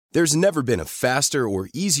There's never been a faster or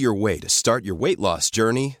easier way to start your weight loss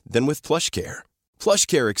journey than with PlushCare.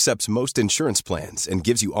 PlushCare accepts most insurance plans and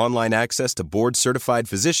gives you online access to board-certified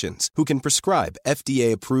physicians who can prescribe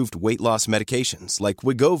FDA-approved weight loss medications like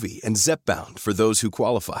Wegovy and Zepbound for those who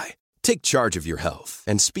qualify. Take charge of your health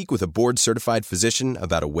and speak with a board-certified physician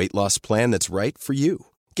about a weight loss plan that's right for you.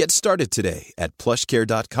 Get started today at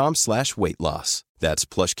plushcare.com/weight loss. That's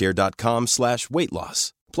plushcare.com/weight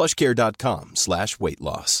loss. plushcare.com/weight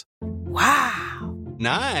loss. Wow.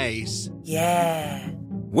 Nice. Yeah.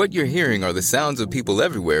 What you're hearing are the sounds of people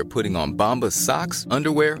everywhere putting on Bombas socks,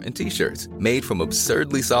 underwear, and T-shirts made from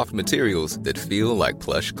absurdly soft materials that feel like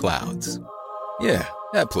plush clouds. Yeah,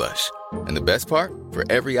 that plush. And the best part? For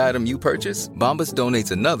every item you purchase, Bombas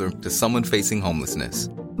donates another to someone facing homelessness.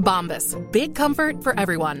 Bombas. Big comfort for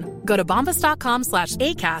everyone. Go to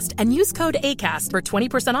bombas.com/ACAST and use code ACAST for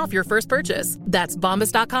 20% off your first purchase. That's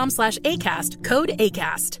bombas.com/ACAST. Code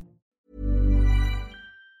ACAST.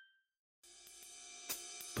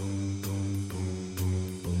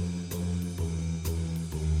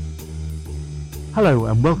 Hello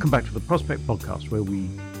and welcome back to the Prospect Podcast, where we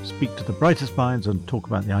speak to the brightest minds and talk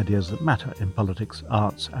about the ideas that matter in politics,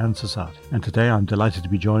 arts and society. And today I'm delighted to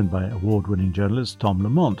be joined by award-winning journalist Tom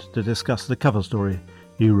Lamont to discuss the cover story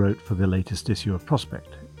he wrote for the latest issue of Prospect.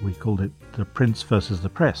 We called it The Prince versus the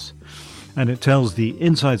Press, and it tells the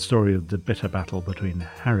inside story of the bitter battle between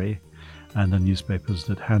Harry and the newspapers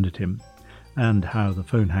that hounded him, and how the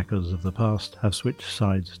phone hackers of the past have switched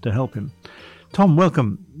sides to help him. Tom,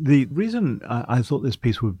 welcome. The reason I thought this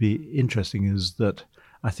piece would be interesting is that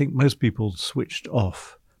I think most people switched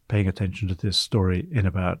off paying attention to this story in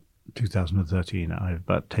about 2013,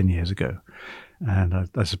 about 10 years ago. And I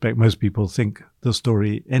suspect most people think the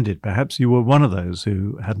story ended. Perhaps you were one of those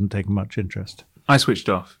who hadn't taken much interest. I switched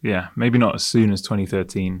off, yeah. Maybe not as soon as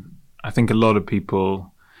 2013. I think a lot of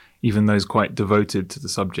people, even those quite devoted to the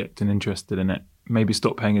subject and interested in it, maybe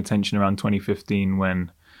stopped paying attention around 2015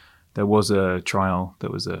 when there was a trial, there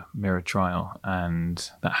was a mirror trial, and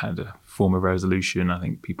that had a form of resolution. I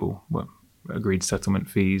think people agreed settlement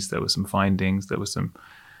fees. There were some findings. There was some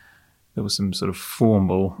sort of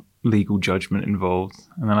formal legal judgment involved.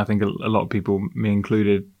 And then I think a lot of people, me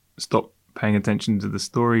included, stopped paying attention to the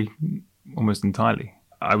story almost entirely.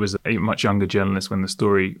 I was a much younger journalist when the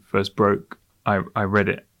story first broke. I read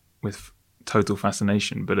it with total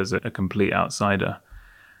fascination, but as a complete outsider.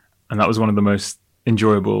 And that was one of the most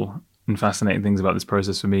enjoyable and fascinating things about this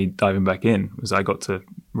process for me diving back in, was I got to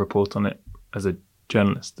report on it as a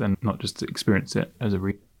journalist and not just to experience it as a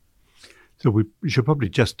reader. So we should probably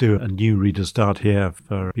just do a new reader start here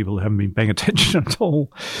for people who haven't been paying attention at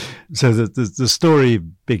all. So the story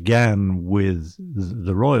began with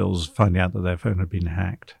the royals finding out that their phone had been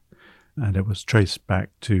hacked, and it was traced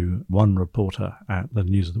back to one reporter at the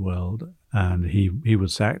News of the World, and he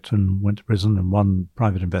was sacked and went to prison, and one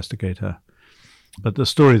private investigator. But the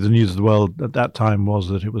story of the News of the World at that time was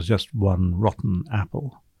that it was just one rotten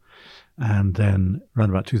apple. And then around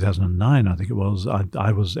about 2009, I think it was,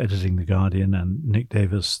 I was editing The Guardian, and Nick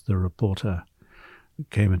Davis, the reporter,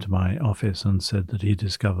 came into my office and said that he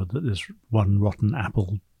discovered that this one rotten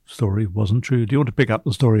apple story wasn't true. Do you want to pick up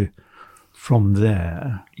the story from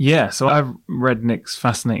there? Yeah, so I've read Nick's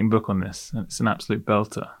fascinating book on this, and it's an absolute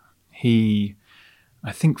belter. He,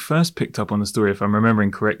 I think, first picked up on the story, if I'm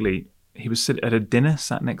remembering correctly. He was at a dinner,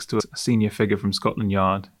 sat next to a senior figure from Scotland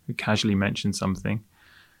Yard who casually mentioned something.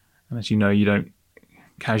 And as you know, you don't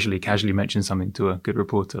casually mention something to a good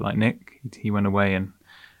reporter like Nick. He went away and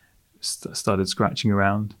started scratching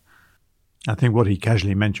around. I think what he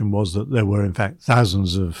casually mentioned was that there were, in fact,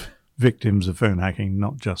 thousands of victims of phone hacking,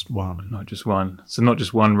 not just one. Not just one. So not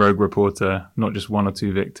just one rogue reporter, not just one or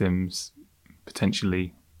two victims,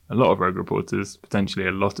 potentially a lot of rogue reporters, potentially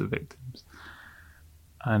a lot of victims.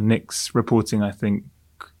 And Nick's reporting, I think,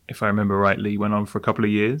 if I remember rightly, went on for a couple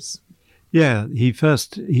of years. Yeah, we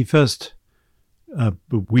produced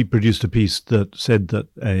a piece that said that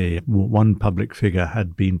one public figure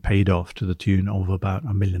had been paid off to the tune of about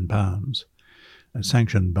 £1 million,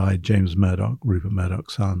 sanctioned by James Murdoch, Rupert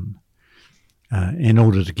Murdoch's son, in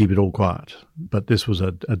order to keep it all quiet. But this was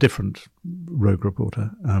a different rogue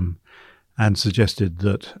reporter, and suggested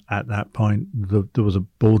that at that point there was a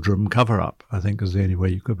boardroom cover-up, I think is the only way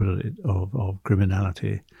you could put it, of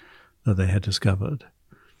criminality that they had discovered.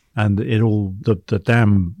 And the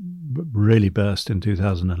dam really burst in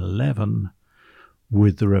 2011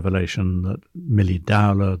 with the revelation that Millie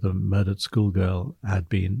Dowler, the murdered schoolgirl, had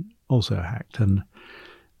been also hacked. And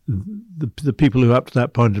the people who up to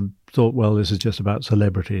that point had thought, well, this is just about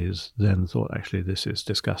celebrities, then thought, actually, this is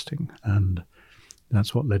disgusting. And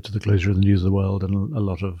That's what led to the closure of the News of the World and a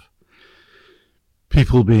lot of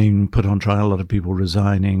people being put on trial, a lot of people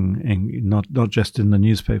resigning, not just in the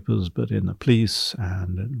newspapers, but in the police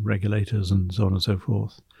and regulators and so on and so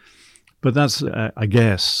forth. But that's, I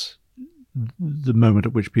guess, the moment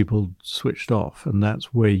at which people switched off, and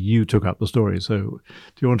that's where you took up the story. So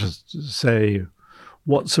do you want to say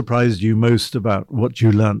what surprised you most about what you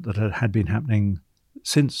learnt that had been happening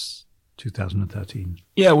since 2013?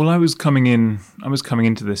 Yeah, well, I was coming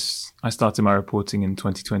into this, I started my reporting in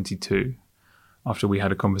 2022 after we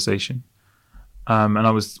had a conversation. And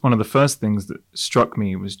one of the first things that struck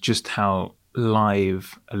me was just how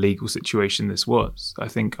live a legal situation this was. I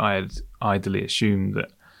think I had idly assumed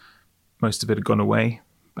that most of it had gone away,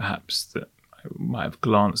 perhaps that I might have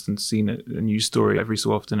glanced and seen a news story every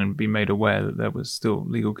so often and been made aware that there was still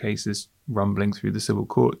legal cases rumbling through the civil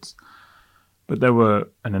courts. But there were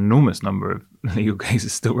an enormous number of legal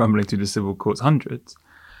cases still rumbling through the civil courts, hundreds.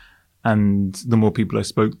 And the more people I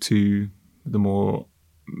spoke to, the more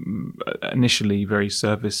initially very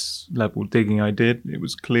surface level digging I did. It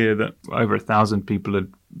was clear that over 1,000 people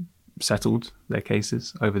had settled their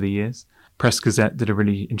cases over the years. Press Gazette did a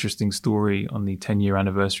really interesting story on the 10-year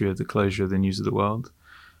anniversary of the closure of the News of the World.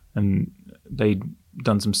 And they'd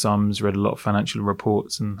done some sums, read a lot of financial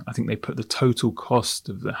reports, and I think they put the total cost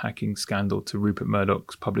of the hacking scandal to Rupert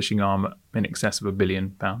Murdoch's publishing arm in excess of £1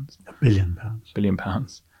 billion. £1 billion. £1 billion.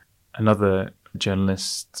 Another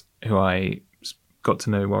journalist who I got to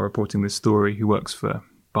know while reporting this story, who works for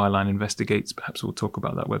Byline Investigates, perhaps we'll talk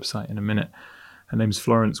about that website in a minute. Her name's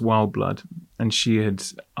Florence Wildblood, and she had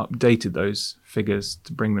updated those figures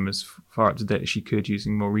to bring them as far up to date as she could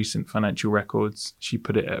using more recent financial records. She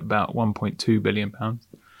put it at about £1.2 billion.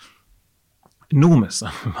 Enormous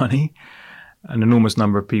sum of money, an enormous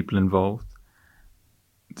number of people involved.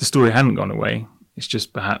 The story hadn't gone away. It's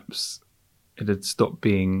just perhaps it had stopped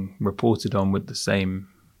being reported on with the same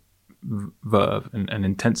verve and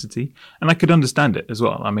intensity. And I could understand it as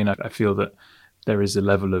well. I mean, I feel that there is a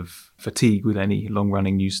level of fatigue with any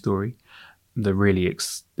long-running news story. The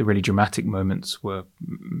really dramatic moments were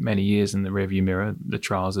many years in the rearview mirror, the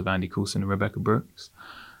trials of Andy Coulson and Rebekah Brooks.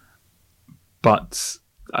 But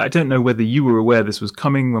I don't know whether you were aware this was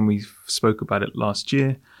coming when we spoke about it last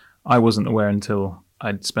year. I wasn't aware until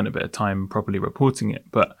I'd spent a bit of time properly reporting it.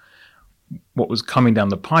 But what was coming down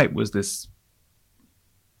the pipe was this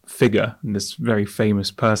figure, this very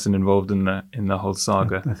famous person involved in the whole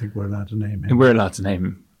saga. I think we're allowed to name him. We're allowed to name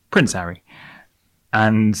him Prince Harry.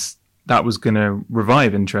 And that was going to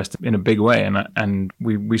revive interest in a big way. And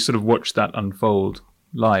we sort of watched that unfold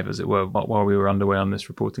live, as it were, while we were underway on this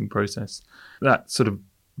reporting process. That sort of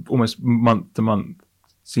almost month to month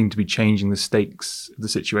seemed to be changing the stakes of the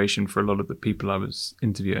situation for a lot of the people I was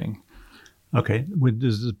interviewing. Okay,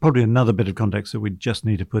 there's probably another bit of context that we just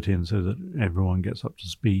need to put in so that everyone gets up to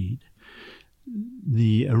speed.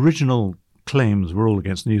 The original claims were all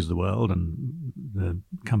against News of the World, and the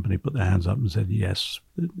company put their hands up and said, yes,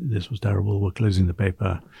 this was terrible, we're closing the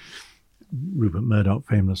paper. Rupert Murdoch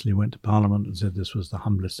famously went to Parliament and said this was the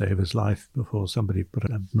humblest day of his life before somebody put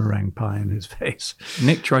a meringue pie in his face.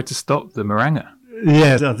 Nick tried to stop the meringue.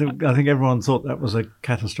 Yes, I think everyone thought that was it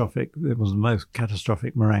was the most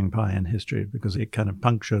catastrophic meringue pie in history, because it kind of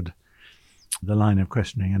punctured the line of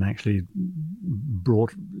questioning and actually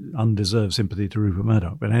brought undeserved sympathy to Rupert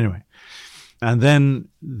Murdoch. But anyway, and then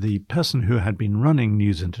the person who had been running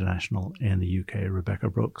News International in the UK,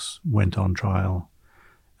 Rebekah Brooks, went on trial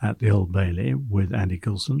at the Old Bailey with Andy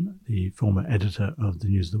Coulson, the former editor of the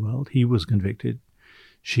News of the World. He was convicted.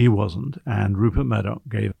 She wasn't, and Rupert Murdoch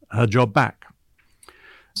gave her job back.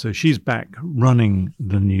 So she's back running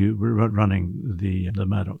the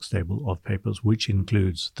Murdoch stable of papers, which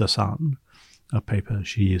includes The Sun, a paper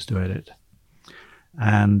she used to edit.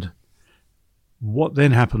 And what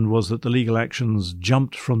then happened was that the legal actions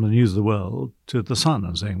jumped from the News of the World to The Sun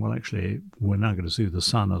and saying, well, actually, we're now going to sue The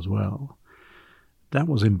Sun as well. That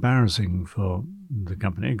was embarrassing for the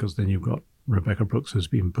company, because then you've got Rebekah Brooks, who's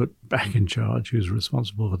been put back in charge, who's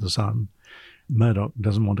responsible for The Sun. Murdoch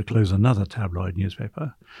doesn't want to close another tabloid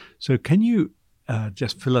newspaper. So can you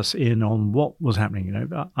just fill us in on what was happening? You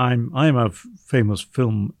know, I'm a famous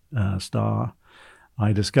film star.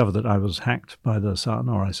 I discovered that I was hacked by The Sun,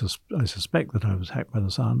 or I suspect that I was hacked by The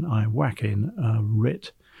Sun. I whack in a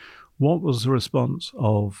writ. What was the response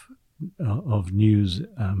of News?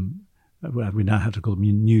 We now have to call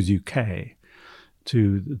them News UK,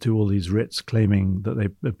 to all these writs claiming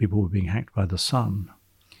that people were being hacked by The Sun.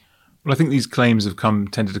 Well, I think these claims have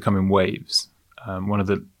tended to come in waves. One of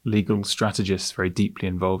the legal strategists very deeply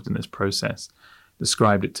involved in this process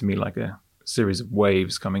described it to me like a series of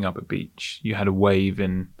waves coming up at Beach. You had a wave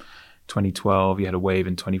in 2012, you had a wave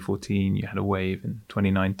in 2014, you had a wave in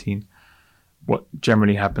 2019. What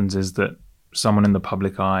generally happens is that someone in the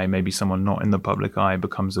public eye, maybe someone not in the public eye,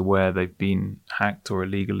 becomes aware they've been hacked or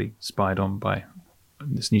illegally spied on by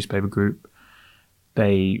this newspaper group.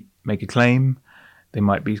 They make a claim. They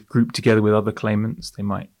might be grouped together with other claimants.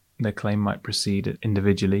 Their claim might proceed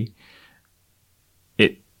individually.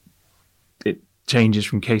 It changes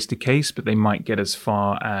from case to case, but they might get as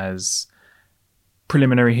far as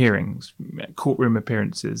preliminary hearings, courtroom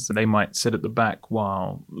appearances. They might sit at the back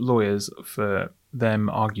while lawyers for them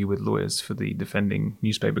argue with lawyers for the defending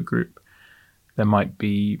newspaper group. There might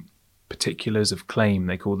be particulars of claim.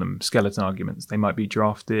 They call them skeleton arguments. They might be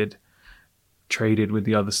drafted, traded with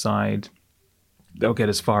the other side. They'll get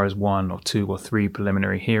as far as 1 or 2 or 3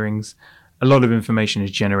 preliminary hearings. A lot of information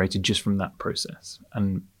is generated just from that process.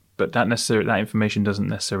 But that information doesn't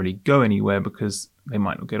necessarily go anywhere because they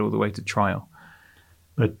might not get all the way to trial.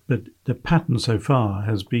 But the pattern so far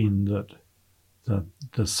has been that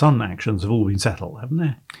the Sun actions have all been settled, haven't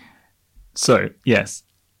they? So, yes.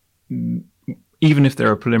 Even if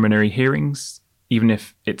there are preliminary hearings, even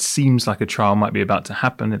if it seems like a trial might be about to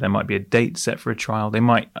happen, there might be a date set for a trial, they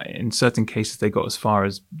might, in certain cases, they got as far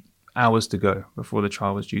as hours to go before the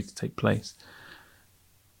trial was due to take place.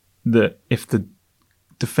 If the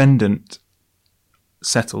defendant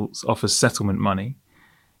offers settlement money,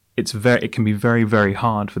 it can be very, very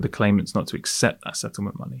hard for the claimants not to accept that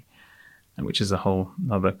settlement money, and which is a whole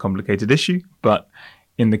other complicated issue. But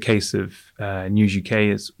in the case of News UK,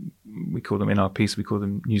 as we call them in our piece, we call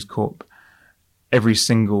them News Corp, every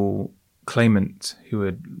single claimant who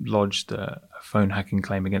had lodged a phone hacking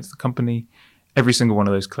claim against the company, every single one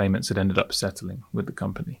of those claimants had ended up settling with the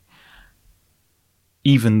company.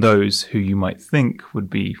 Even those who you might think would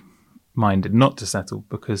be minded not to settle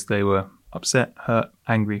because they were upset, hurt,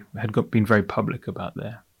 angry, had been very public about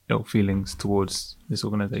their ill feelings towards this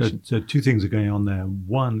organisation. So 2 things are going on there.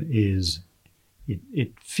 One is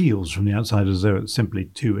it feels from the outside as though it's simply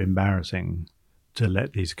too embarrassing to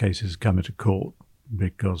let these cases come into court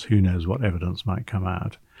because who knows what evidence might come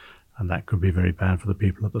out, and that could be very bad for the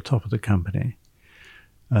people at the top of the company.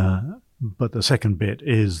 But the second bit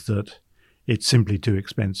is that it's simply too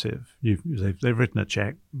expensive. They've written a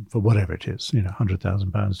cheque for whatever it is,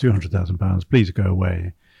 £100,000, £200,000, please go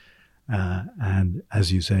away. And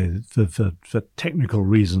as you say, for technical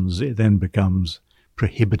reasons, it then becomes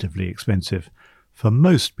prohibitively expensive for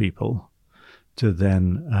most people to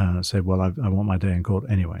then say, well, I want my day in court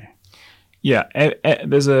anyway. Yeah,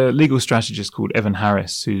 there's a legal strategist called Evan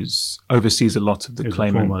Harris who oversees a lot of the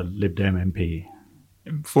claimant. Former Lib Dem MP.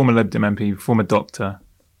 Former Lib Dem MP, former doctor,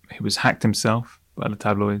 who was hacked himself by the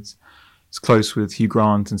tabloids. He's close with Hugh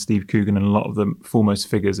Grant and Steve Coogan and a lot of the foremost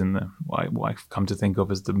figures in what I've come to think of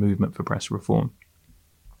as the movement for press reform.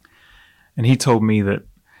 And he told me that,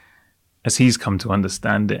 as he's come to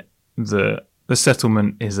understand it, the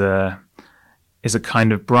settlement is a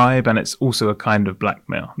kind of bribe, and it's also a kind of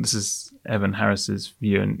blackmail. This is Evan Harris's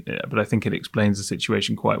view, but I think it explains the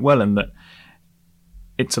situation quite well, in that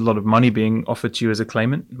it's a lot of money being offered to you as a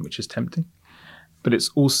claimant, which is tempting, but it's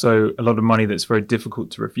also a lot of money that's very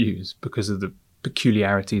difficult to refuse because of the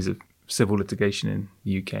peculiarities of civil litigation in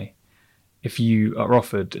the UK. If you are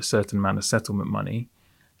offered a certain amount of settlement money,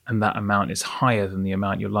 and that amount is higher than the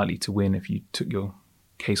amount you're likely to win if you took your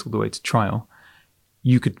case all the way to trial,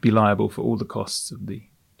 you could be liable for all the costs of the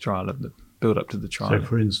trial, of the build-up to the trial. So,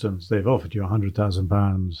 for instance, they've offered you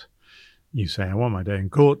 £100,000. You say, I want my day in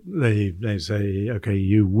court. They say, OK,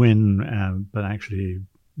 you win, but actually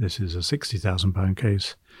this is a £60,000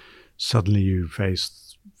 case. Suddenly you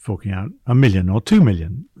face forking out $1 million or $2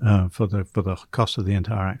 million for the cost of the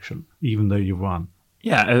entire action, even though you've won.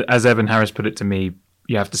 Yeah, as Evan Harris put it to me,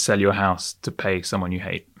 you have to sell your house to pay someone you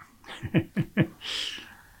hate.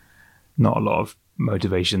 Not a lot of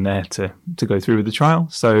motivation there to go through with the trial.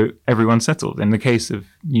 So everyone settled. In the case of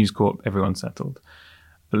News Corp, everyone settled.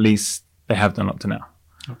 At least they have done up to now.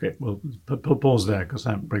 Okay, well, pause there, because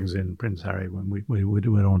that brings in Prince Harry when we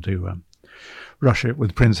don't want to rush it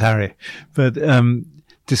with Prince Harry. But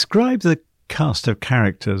describe the cast of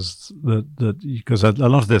characters that because a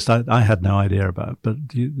lot of this I had no idea about, but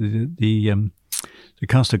the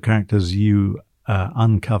cast of characters you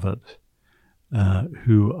uncovered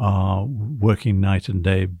who are working night and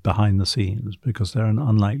day behind the scenes, because they're an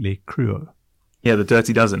unlikely crew. Yeah, the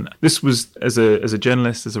Dirty Dozen. This was, as a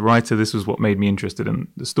journalist, as a writer, this was what made me interested in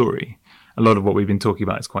the story. A lot of what we've been talking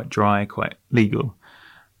about is quite dry, quite legal.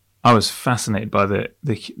 I was fascinated by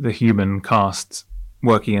the human cast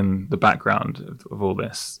working in the background of all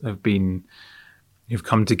this, who who've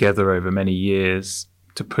come together over many years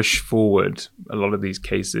to push forward a lot of these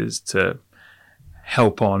cases, to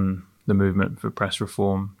help on the movement for press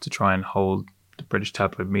reform, to try and hold the British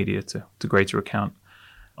tabloid media to greater account.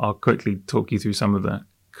 I'll quickly talk you through some of the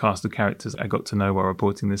cast of characters I got to know while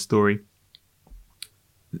reporting this story.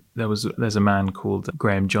 There's a man called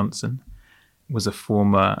Graham Johnson, was a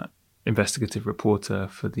former investigative reporter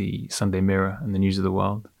for the Sunday Mirror and the News of the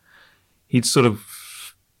World. He'd sort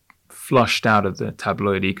of flushed out of the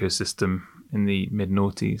tabloid ecosystem in the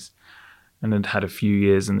mid-noughties and had had a few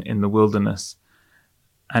years in the wilderness.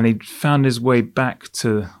 And he'd found his way back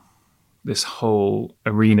to this whole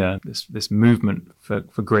arena, this movement for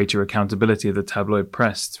greater accountability of the tabloid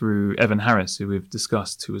press through Evan Harris, who we've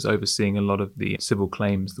discussed, who was overseeing a lot of the civil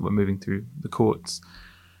claims that were moving through the courts.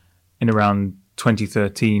 In around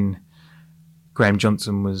 2013, Graham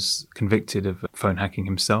Johnson was convicted of phone hacking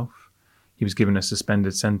himself. He was given a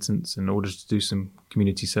suspended sentence in order to do some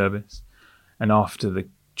community service. And after the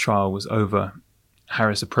trial was over,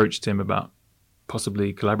 Harris approached him about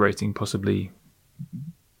possibly collaborating, possibly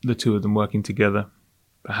the two of them working together,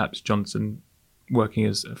 perhaps Johnson working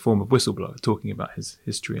as a form of whistleblower, talking about his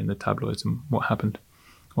history in the tabloids and what happened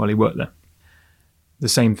while he worked there. The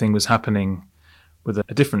same thing was happening with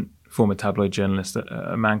a different former tabloid journalist,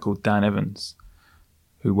 a man called Dan Evans,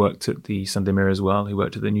 who worked at the Sunday Mirror as well, who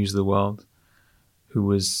worked at the News of the World, who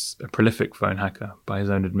was a prolific phone hacker by his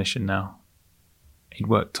own admission now. He'd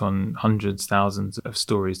worked on hundreds, thousands of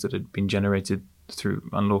stories that had been generated through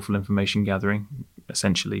unlawful information gathering,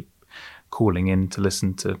 essentially calling in to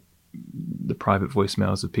listen to the private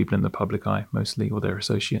voicemails of people in the public eye, mostly, or their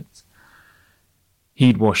associates.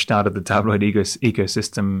 He'd washed out of the tabloid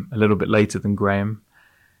ecosystem a little bit later than Graham.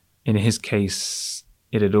 In his case,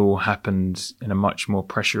 it had all happened in a much more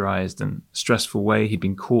pressurized and stressful way. He'd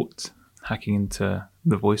been caught hacking into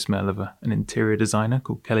the voicemail of an interior designer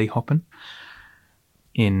called Kelly Hoppen.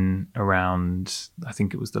 In around, I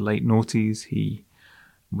think it was the late noughties, he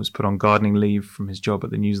was put on gardening leave from his job at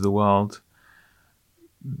the News of the World.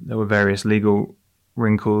 There were various legal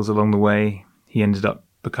wrinkles along the way. He ended up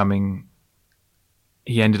giving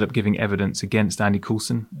evidence against Andy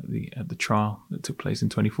Coulson at the trial that took place in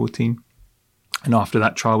 2014. And after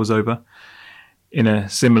that trial was over, in a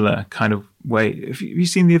similar kind of way, have you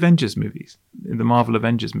seen the Avengers movies, the Marvel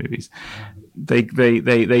Avengers movies?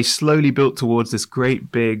 They slowly built towards this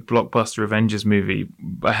great big blockbuster Avengers movie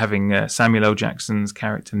by having Samuel L. Jackson's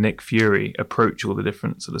character Nick Fury approach all the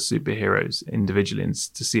different sort of superheroes individually and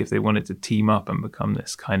to see if they wanted to team up and become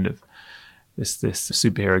this kind of this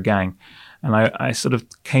superhero gang. And I sort of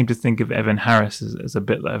came to think of Evan Harris as a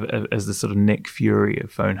bit as the sort of Nick Fury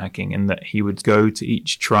of phone hacking, in that he would go to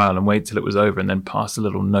each trial and wait till it was over and then pass a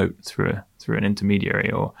little note through an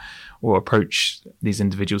intermediary or approach these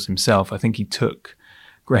individuals himself. I think he took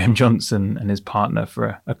Graham Johnson and his partner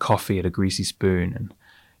for a coffee at a Greasy Spoon, and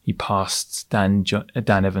he passed Dan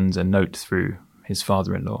Evans a note through his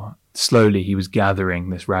father-in-law. Slowly he was gathering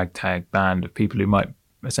this ragtag band of people who might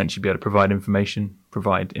essentially be able to provide information,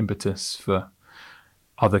 provide impetus for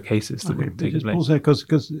other cases that would take place. Also,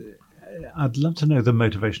 because I'd love to know the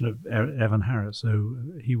motivation of Evan Harris. So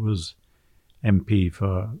he was MP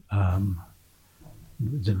for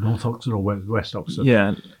is it North Oxford or West Oxford?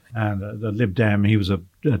 Yeah. And the Lib Dem, he was a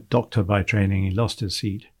doctor by training. He lost his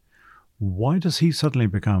seat. Why does he suddenly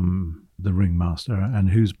become the ringmaster,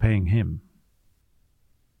 and who's paying him?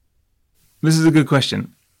 This is a good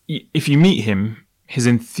question. If you meet him, his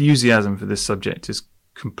enthusiasm for this subject is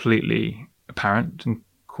completely apparent and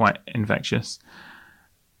quite infectious.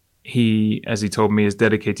 He, as he told me, has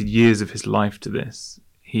dedicated years of his life to this.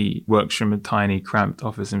 He works from a tiny, cramped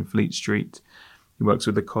office in Fleet Street. He works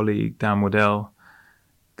with a colleague, Dan Waddell.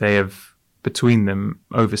 They have, between them,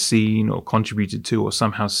 overseen or contributed to or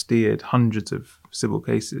somehow steered hundreds of civil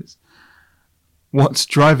cases. What's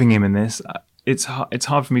driving him in this? It's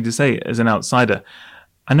hard for me to say as an outsider.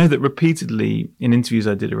 I know that repeatedly in interviews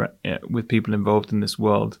I did with people involved in this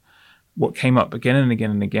world, what came up again and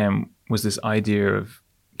again and again was this idea of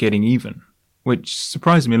getting even, which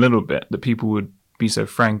surprised me a little bit that people would be so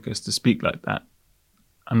frank as to speak like that.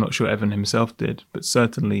 I'm not sure Evan himself did, but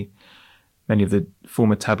certainly many of the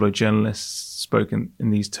former tabloid journalists spoke in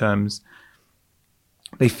these terms.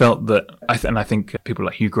 They felt that, and I think people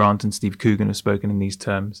like Hugh Grant and Steve Coogan have spoken in these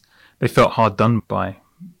terms, they felt hard done by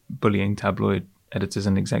bullying tabloid editors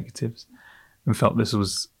and executives, and felt this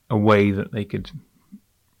was a way that they could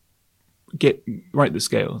right the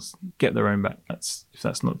scales, get their own back. If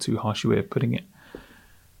that's not too harsh a way of putting it.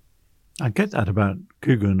 I get that about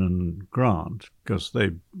Coogan and Grant, because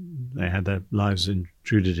they had their lives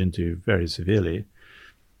intruded into very severely.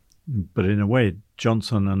 But in a way,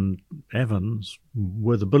 Johnson and Evans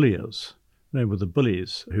were the bulliers. They were the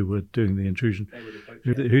bullies who were doing the intrusion.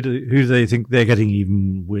 Who do they think they're getting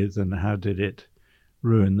even with, and how did it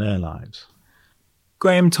ruin their lives?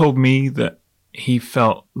 Graham told me that he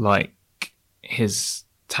felt like his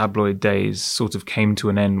tabloid days sort of came to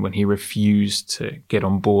an end when he refused to get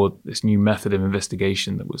on board this new method of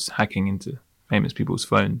investigation that was hacking into famous people's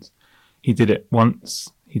phones. He did it once,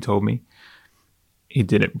 he told me. He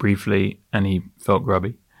did it briefly and he felt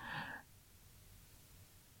grubby.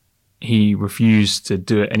 He refused to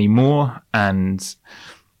do it anymore, and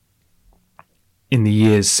in the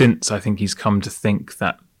years since, I think he's come to think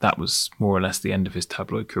that that was more or less the end of his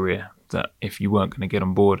tabloid career, that if you weren't going to get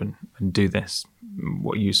on board and do this,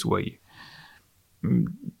 what use were you?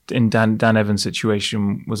 In Dan Evans'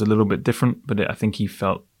 situation was a little bit different, but I think he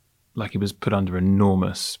felt like he was put under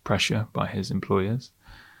enormous pressure by his employers.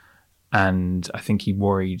 And I think he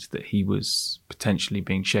worried that he was potentially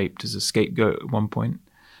being shaped as a scapegoat at one point.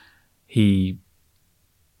 He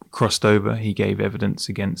crossed over, he gave evidence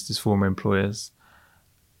against his former employers.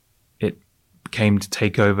 It came to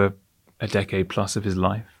take over a decade plus of his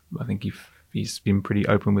life. I think he's been pretty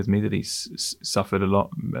open with me that he's suffered a lot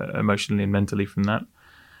emotionally and mentally from that.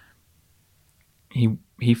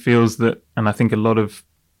 He feels that, and I think a lot of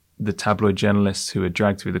the tabloid journalists who are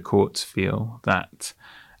dragged through the courts feel that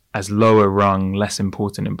as lower rung, less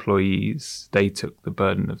important employees, they took the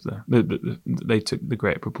burden of they took the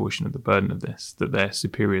greater proportion of the burden of this, that their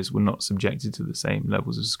superiors were not subjected to the same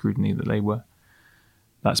levels of scrutiny that they were.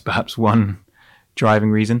 That's perhaps one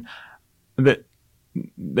driving reason. That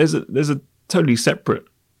there's a totally separate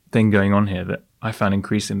thing going on here that I found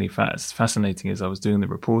increasingly fascinating as I was doing the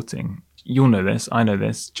reporting. You'll know this, I know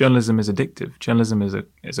this. Journalism is addictive. Journalism is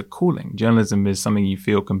a calling. Journalism is something you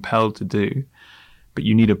feel compelled to do, but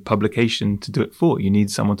you need a publication to do it for. You need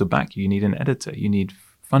someone to back you. You need an editor. You need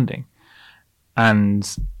funding. And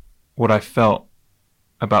what I felt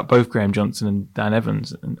about both Graham Johnson and Dan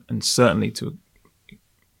Evans, and certainly to a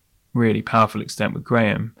really powerful extent with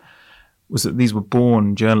Graham, was that these were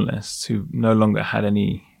born journalists who no longer had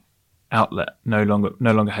any outlet, no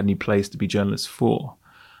longer had any place to be journalists for.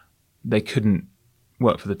 They couldn't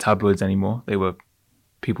work for the tabloids anymore. They were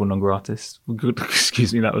people non gratis.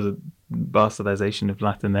 Excuse me, that was a bastardization of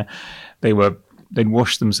Latin there. They'd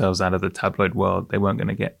washed themselves out of the tabloid world. They weren't going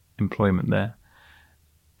to get employment there.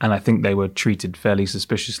 And I think they were treated fairly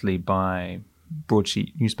suspiciously by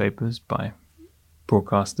broadsheet newspapers, by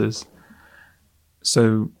broadcasters.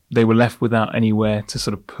 So they were left without anywhere to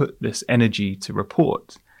sort of put this energy to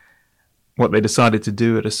report. What they decided to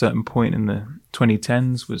do at a certain point in the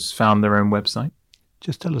 2010s was found their own website.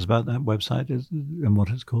 Just tell us about that website and what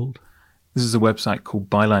it's called. This is a website called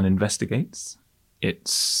Byline Investigates. It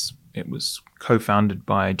was co-founded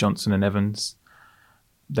by Johnson and Evans.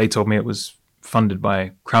 They told me it was funded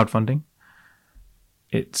by crowdfunding.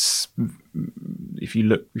 It's, if you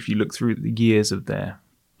look through the years of their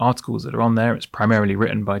articles that are on there, it's primarily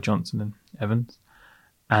written by Johnson and Evans,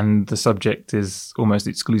 and the subject is almost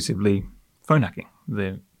exclusively phone hacking,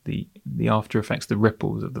 the after effects, the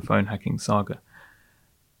ripples of the phone hacking saga.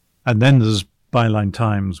 And then there's Byline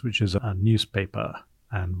Times, which is a newspaper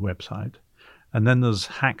and website. And then there's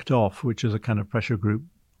Hacked Off, which is a kind of pressure group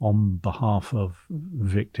on behalf of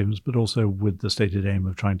victims, but also with the stated aim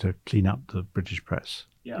of trying to clean up the British press.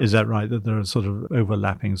 Yeah. Is that right, that there are sort of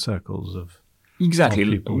overlapping circles of exactly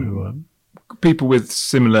people who are... people with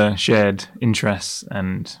similar shared interests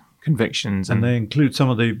and convictions. And they include some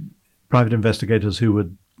of the private investigators who were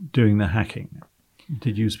doing the hacking.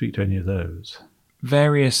 Did you speak to any of those?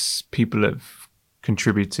 Various people have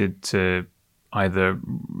contributed to either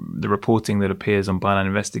the reporting that appears on Byline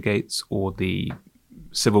Investigates or the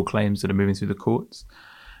civil claims that are moving through the courts.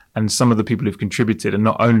 And some of the people who've contributed are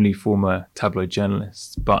not only former tabloid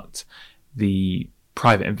journalists, but the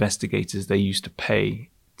private investigators they used to pay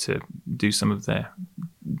to do some of their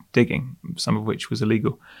digging, some of which was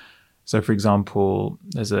illegal. So, for example,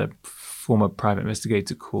 there's a former private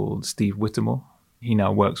investigator called Steve Whittemore. He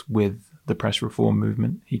now works with the press reform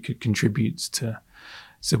movement. He contributes to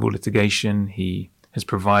civil litigation. He has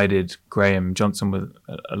provided Graham Johnson with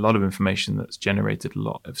a lot of information that's generated a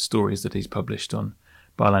lot of stories that he's published on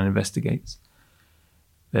Byline Investigates.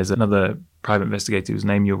 There's another private investigator whose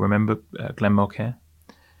name you'll remember, Glenn Mulcair.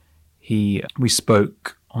 We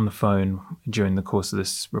spoke on the phone during the course of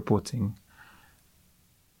this reporting,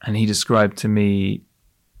 and he described to me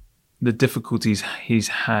the difficulties he's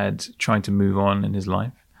had trying to move on in his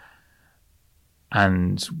life.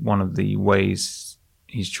 And one of the ways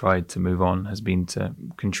he's tried to move on has been to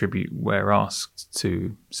contribute where asked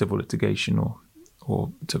to civil litigation or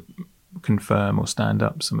or to confirm or stand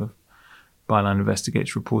up some of Byline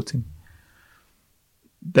Investigate's reporting.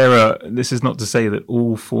 This is not to say that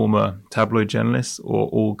all former tabloid journalists or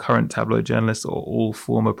all current tabloid journalists or all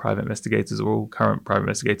former private investigators or all current private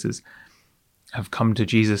investigators have come to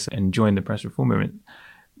Jesus and joined the press reform movement.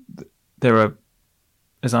 There are,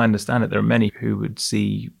 as I understand it, there are many who would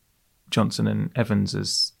see Johnson and Evans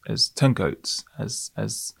as turncoats,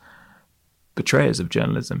 as betrayers of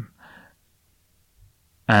journalism.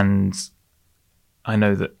 And I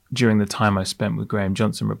know that during the time I spent with Graham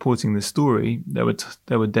Johnson reporting this story, there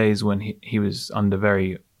were days when he was under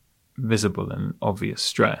very visible and obvious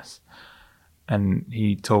stress, and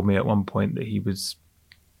he told me at one point that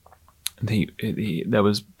there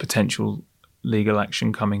was potential legal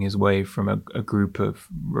action coming his way from a group of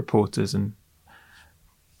reporters and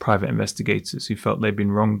private investigators who felt they'd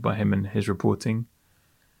been wronged by him and his reporting.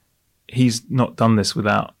 He's not done this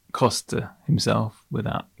without cost to himself,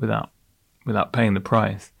 without paying the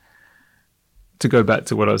price. To go back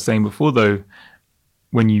to what I was saying before, though,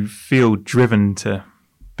 when you feel driven to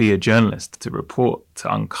be a journalist, to report,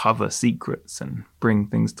 to uncover secrets and bring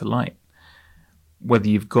things to light, whether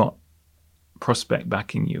you've got Prospect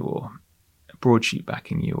backing you or a broadsheet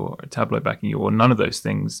backing you or a tabloid backing you or none of those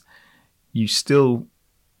things, you still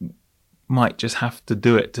might just have to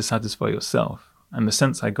do it to satisfy yourself. And the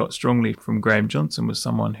sense I got strongly from Graham Johnson was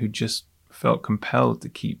someone who just felt compelled to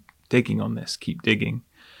keep digging on this, keep digging,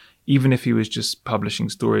 even if he was just publishing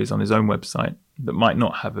stories on his own website that might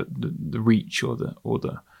not have the reach or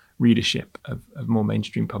the readership of more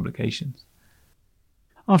mainstream publications.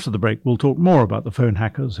 After the break, we'll talk more about the phone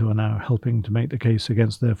hackers who are now helping to make the case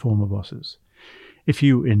against their former bosses. If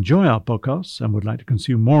you enjoy our podcasts and would like to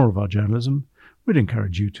consume more of our journalism, we'd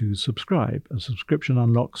encourage you to subscribe. A subscription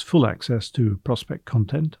unlocks full access to Prospect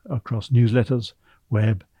content across newsletters,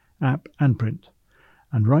 web, app and print.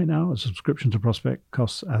 And right now, a subscription to Prospect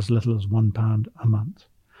costs as little as £1 a month.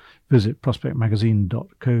 Visit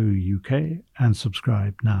prospectmagazine.co.uk and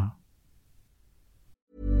subscribe now.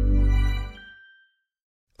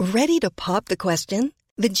 Ready to pop the question?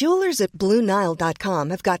 The jewelers at BlueNile.com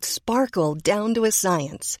have got sparkle down to a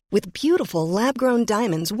science with beautiful lab-grown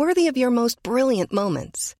diamonds worthy of your most brilliant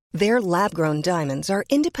moments. Their lab-grown diamonds are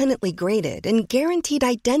independently graded and guaranteed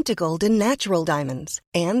identical to natural diamonds,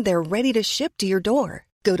 and they're ready to ship to your door.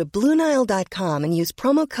 Go to BlueNile.com and use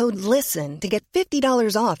promo code LISTEN to get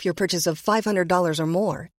 $50 off your purchase of $500 or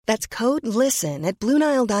more. That's code LISTEN at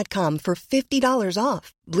BlueNile.com for $50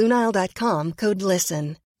 off. BlueNile.com, code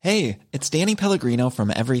LISTEN. Hey, it's Danny Pellegrino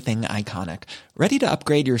from Everything Iconic. Ready to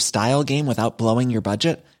upgrade your style game without blowing your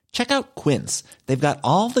budget? Check out Quince. They've got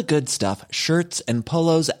all the good stuff, shirts and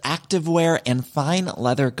polos, activewear, and fine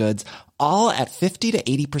leather goods, all at 50 to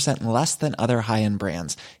 80% less than other high-end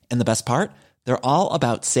brands. And the best part? They're all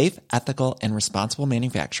about safe, ethical, and responsible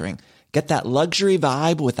manufacturing. Get that luxury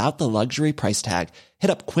vibe without the luxury price tag. Hit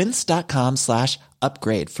up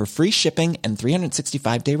quince.com/upgrade for free shipping and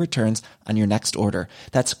 365-day returns on your next order.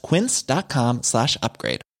 That's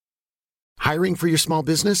quince.com/upgrade. Hiring for your small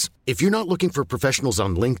business? If you're not looking for professionals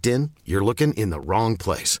on LinkedIn, you're looking in the wrong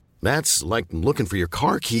place. That's like looking for your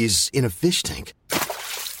car keys in a fish tank.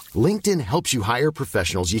 LinkedIn helps you hire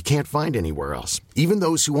professionals you can't find anywhere else, even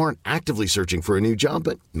those who aren't actively searching for a new job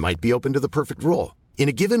but might be open to the perfect role. In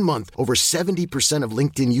a given month, over 70% of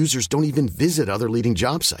LinkedIn users don't even visit other leading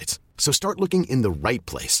job sites. So start looking in the right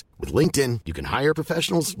place. With LinkedIn, you can hire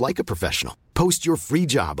professionals like a professional. Post your free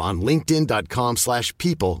job on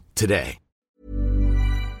linkedin.com/people today.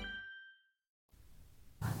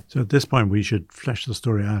 So at this point, we should flesh the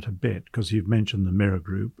story out a bit, because you've mentioned the Mirror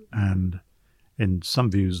Group, and in some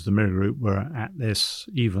views, the Mirror Group were at this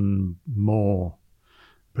even more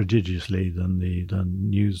prodigiously than the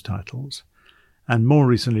news titles. And more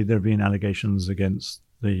recently, there have been allegations against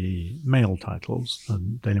the Mail titles, the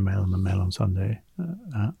Daily Mail and the Mail on Sunday,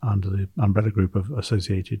 under the umbrella group of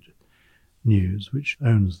Associated News, which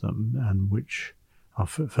owns them and which are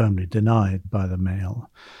firmly denied by the Mail.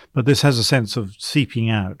 But this has a sense of seeping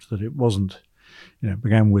out, that it wasn't, it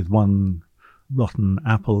began with one rotten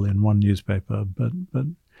apple in one newspaper, but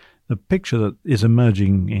the picture that is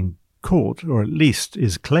emerging in court, or at least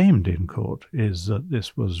is claimed in court, is that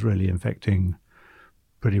this was really infecting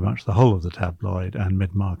pretty much the whole of the tabloid and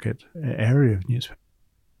mid-market area of newspaper.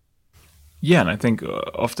 Yeah, and I think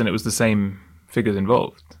often it was the same figures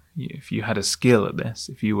involved. If you had a skill at this,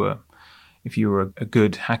 if you were a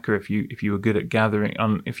good hacker, if you were good at gathering,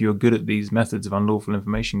 if you were good at these methods of unlawful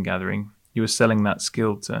information gathering, you were selling that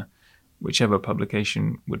skill to whichever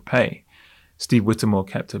publication would pay. Steve Whittemore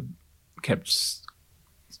kept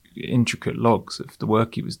intricate logs of the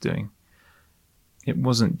work he was doing. it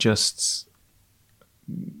wasn't just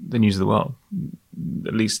the News of the World.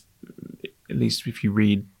 At least if you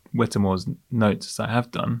read Whittemore's notes, as I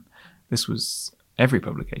have done, this was every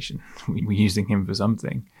publication. We were using him for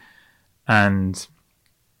something. And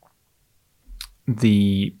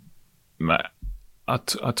I'll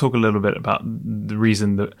talk a little bit about the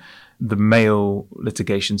reason that the Mail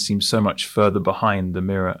litigation seems so much further behind the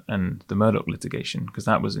Mirror and the Murdoch litigation, because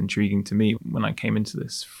that was intriguing to me when I came into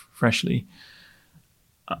this freshly.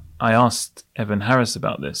 I asked Evan Harris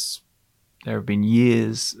about this. There have been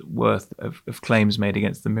years worth of claims made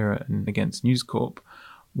against the Mirror and against News Corp.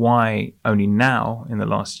 Why only now, in the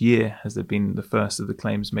last year, has there been the first of the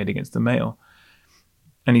claims made against the Mail?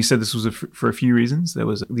 And he said this was for a few reasons. There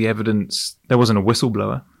was the evidence, there wasn't a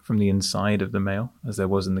whistleblower from the inside of the Mail, as there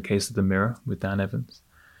was in the case of the Mirror with Dan Evans.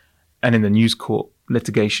 And in the News Corp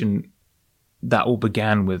litigation, that all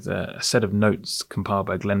began with a set of notes compiled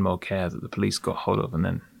by Glenn Mulcair that the police got hold of and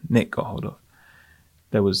then Nick got hold of.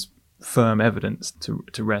 There was firm evidence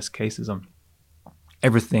to rest cases on.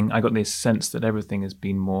 Everything, I got this sense that everything has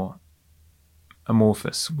been more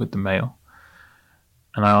amorphous with the Mail.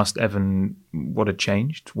 And I asked Evan what had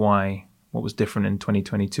changed, what was different in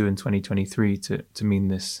 2022 and 2023 to mean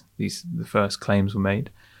the first claims were made.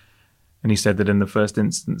 And he said that in the first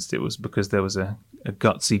instance, it was because there was a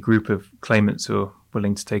gutsy group of claimants who were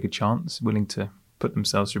willing to take a chance, willing to put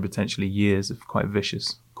themselves through potentially years of quite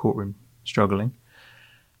vicious courtroom struggling.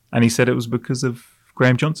 And he said it was because of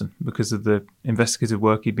Graham Johnson, because of the investigative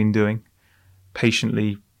work he'd been doing,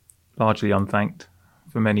 patiently, largely unthanked,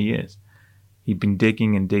 for many years. He'd been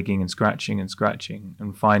digging and digging and scratching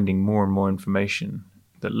and finding more and more information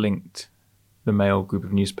that linked the Mail group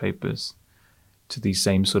of newspapers to these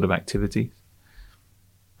same sort of activities.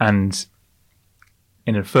 And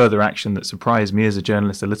in a further action that surprised me as a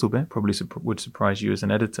journalist a little bit, probably would surprise you as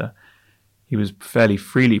an editor, he was fairly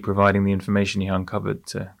freely providing the information he uncovered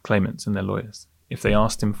to claimants and their lawyers. If they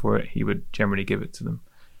asked him for it, he would generally give it to them.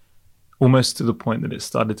 Almost to the point that it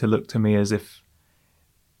started to look to me as if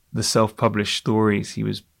the self-published stories he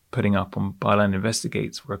was putting up on Byline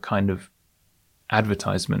Investigates were a kind of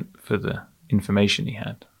advertisement for the information he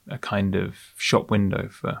had, a kind of shop window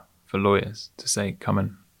for lawyers to say, come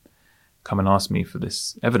and ask me for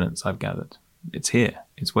this evidence I've gathered. It's here.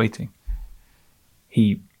 It's waiting.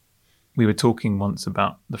 We were talking once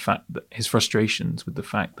about the fact that his frustrations with the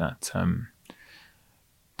fact that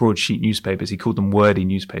broadsheet newspapers, he called them wordy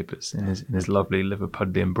newspapers in his lovely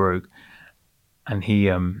Liverpudlian brogue, and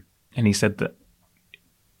he said that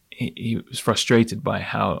he was frustrated by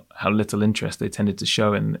how little interest they tended to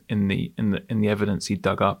show in the evidence he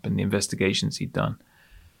dug up and the investigations he'd done.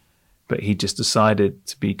 But he just decided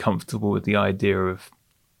to be comfortable with the idea of,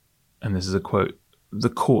 and this is a quote, the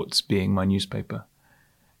courts being my newspaper.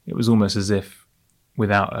 It was almost as if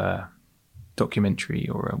without a documentary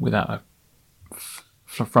or without a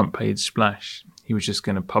front page splash, he was just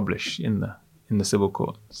going to publish in the civil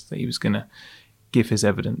courts, that he was going to give his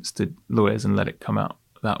evidence to lawyers and let it come out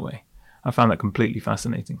that way. I found that completely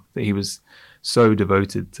fascinating, that he was so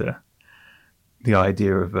devoted to the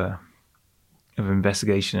idea of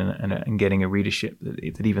investigation and getting a readership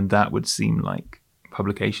that even that would seem like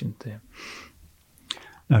publication to him.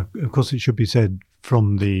 Now, of course, it should be said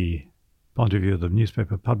from the point of view of the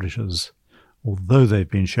newspaper publishers, although they've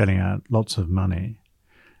been shelling out lots of money,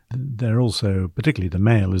 they're also, particularly the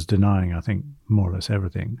Mail, is denying, I think, more or less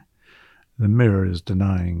everything. The Mirror is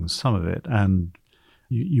denying some of it, and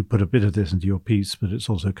you put a bit of this into your piece, but it's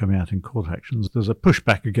also coming out in court actions. There's a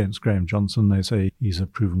pushback against Graham Johnson. They say he's a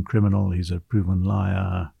proven criminal, he's a proven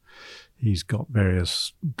liar, he's got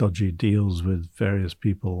various dodgy deals with various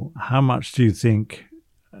people. How much do you think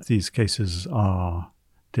these cases are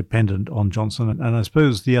dependent on Johnson? And I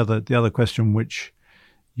suppose the other question which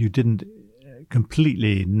you didn't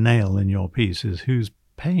completely nail in your piece is who's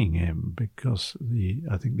paying him, because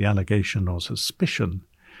I think the allegation or suspicion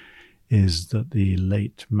is that the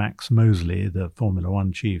late Max Mosley, the Formula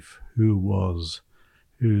One chief, whose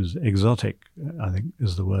exotic, I think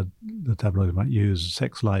is the word the tabloid might use,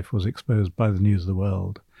 sex life was exposed by the News of the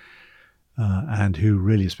World, and who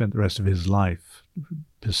really spent the rest of his life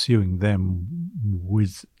pursuing them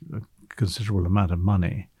with a considerable amount of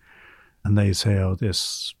money. And they say, oh,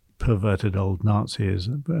 this perverted old Nazi, as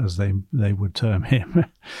they would term him,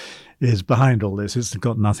 is behind all this. It's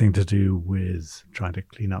got nothing to do with trying to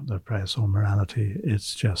clean up the press or morality.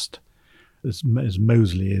 It's just, as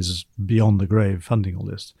Mosley is beyond the grave funding all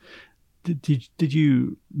this. Did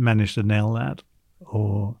you manage to nail that,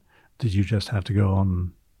 or did you just have to go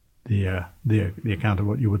on the account of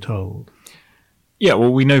what you were told? Yeah,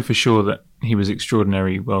 well, we know for sure that he was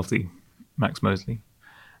extraordinarily wealthy Max Mosley.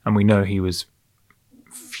 And we know he was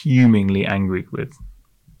fumingly angry with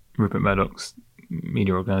Rupert Murdoch's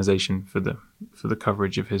media organisation for the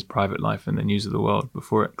coverage of his private life in the News of the World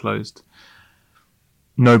before it closed.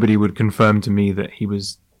 Nobody would confirm to me that he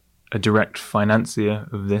was a direct financier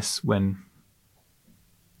of this when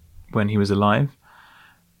he was alive.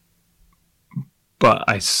 But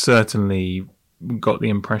I certainly got the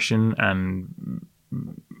impression, and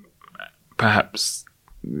perhaps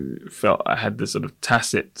felt I had this sort of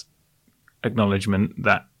tacit acknowledgement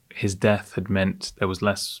that his death had meant there was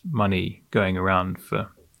less money going around for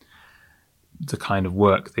the kind of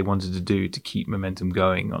work they wanted to do to keep momentum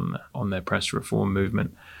going on their press reform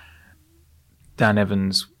movement. Dan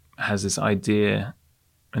Evans has this idea,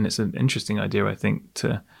 and it's an interesting idea, I think,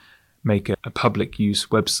 to make a public use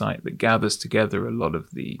website that gathers together a lot of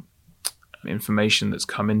the information that's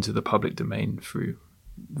come into the public domain through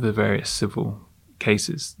the various civil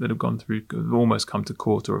cases that have gone through, have almost come to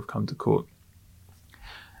court or have come to court.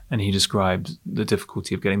 And he describes the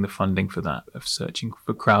difficulty of getting the funding for that, of searching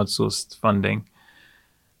for crowdsourced funding.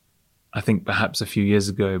 I think perhaps a few years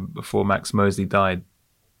ago, before Max Mosley died,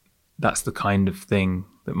 that's the kind of thing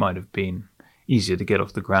that might have been easier to get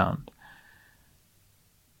off the ground.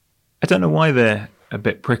 I don't know why they're a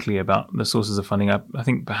bit prickly about the sources of funding. I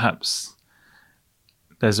think perhaps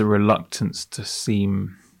there's a reluctance to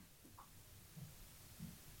seem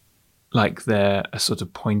like they're a sort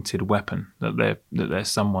of pointed weapon, that they're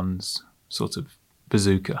someone's sort of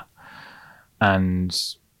bazooka. And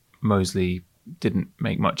Mosley didn't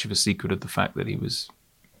make much of a secret of the fact that he was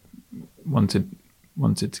wanted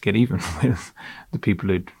to get even with the people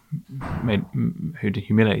who'd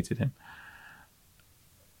humiliated him.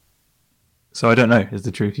 So I don't know is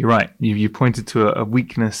the truth. You're right. You pointed to a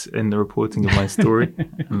weakness in the reporting of my story,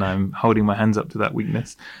 and I'm holding my hands up to that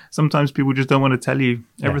weakness. Sometimes people just don't want to tell you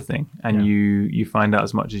everything, and you find out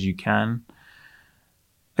as much as you can.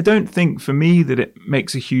 I don't think, for me, that it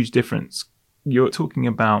makes a huge difference. You're talking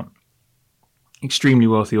about extremely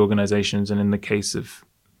wealthy organizations, and in the case of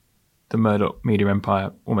the Murdoch media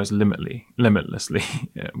empire, almost limitlessly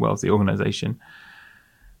wealthy organization.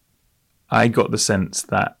 I got the sense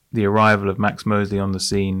that the arrival of Max Mosley on the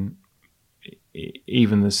scene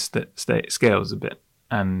even the scales a bit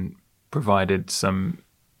and provided some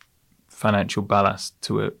financial ballast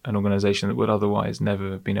to an organisation that would otherwise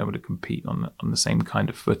never have been able to compete on the same kind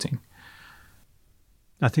of footing.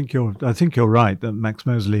 I think you're right that Max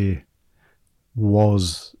Mosley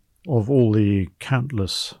was, of all the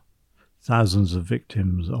countless thousands of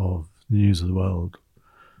victims of the News of the World,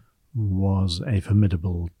 was a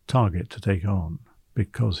formidable target to take on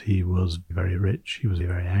because he was very rich, he was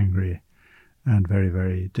very angry, and very,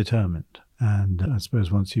 very determined. And I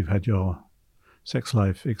suppose once you've had your sex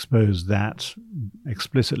life exposed that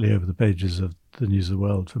explicitly over the pages of the News of the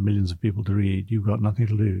World for millions of people to read, you've got nothing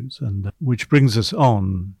to lose. And which brings us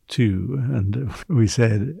on to, and we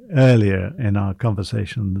said earlier in our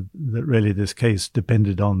conversation that really this case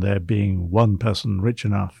depended on there being one person rich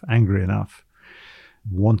enough, angry enough,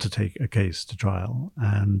 want to take a case to trial.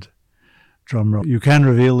 And drumroll, you can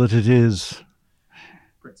reveal that it is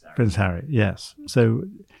Prince Harry, yes. So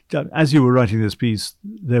as you were writing this piece,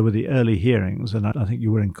 there were the early hearings, and I think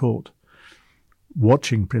you were in court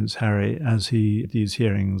watching Prince Harry as these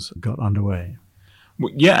hearings got underway.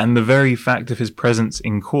 Well, yeah, and the very fact of his presence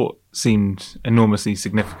in court seemed enormously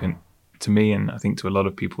significant to me, and I think to a lot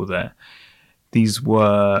of people there. These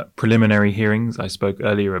were preliminary hearings. I spoke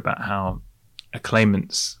earlier about how a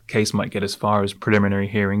claimant's case might get as far as preliminary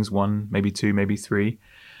hearings, 1, maybe 2, maybe 3.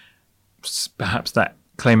 Perhaps that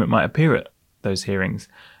claimant might appear at those hearings.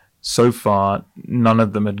 So far, none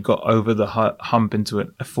of them had got over the hump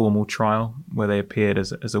into a formal trial where they appeared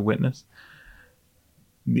as a witness.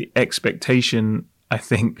 The expectation, I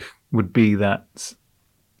think, would be that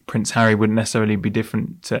Prince Harry wouldn't necessarily be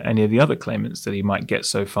different to any of the other claimants, that he might get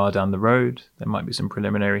so far down the road. There might be some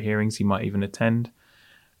preliminary hearings he might even attend.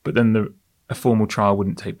 But then a formal trial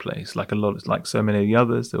wouldn't take place. Like so many of the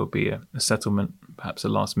others, there would be a settlement, perhaps a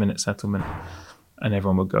last-minute settlement, and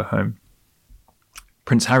everyone would go home.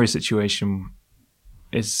 Prince Harry's situation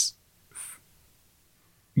is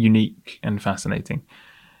unique and fascinating.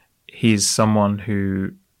 He's someone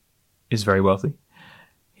who is very wealthy.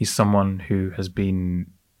 He's someone who has been,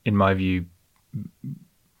 in my view,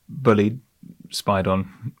 bullied, spied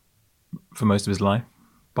on for most of his life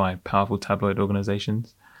by powerful tabloid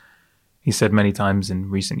organizations. He said many times in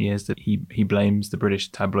recent years that he blames the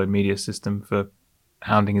British tabloid media system for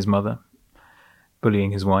hounding his mother,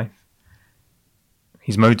 bullying his wife.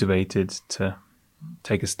 He's motivated to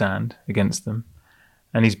take a stand against them.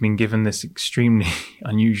 And he's been given this extremely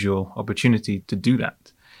unusual opportunity to do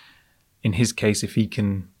that. In his case, if he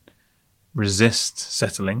can resist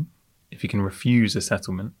settling, if he can refuse a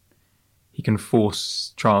settlement, he can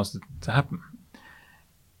force trials to happen.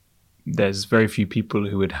 There's very few people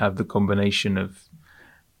who would have the combination of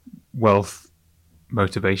wealth,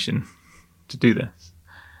 motivation to do this.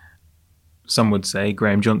 Some would say,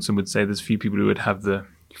 Graham Johnson would say, there's few people who would have the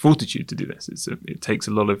fortitude to do this. It takes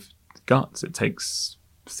a lot of guts. It takes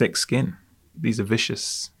thick skin. These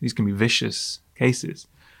can be vicious cases.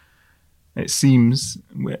 It seems,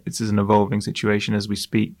 it's an evolving situation as we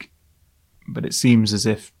speak, but it seems as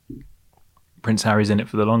if Prince Harry's in it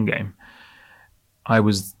for the long game. I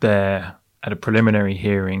was there at a preliminary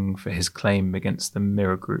hearing for his claim against the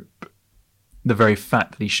Mirror Group. The very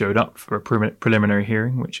fact that he showed up for a preliminary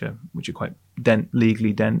hearing, which are quite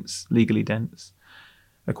legally dense,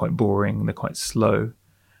 they're quite boring, they're quite slow.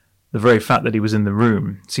 The very fact that he was in the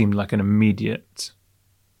room seemed like an immediate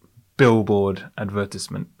billboard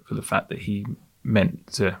advertisement for the fact that he meant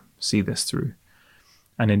to see this through.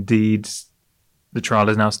 And indeed, the trial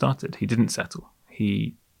has now started. He didn't settle.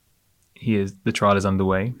 The trial is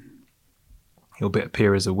underway. He'll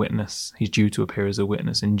appear as a witness. He's due to appear as a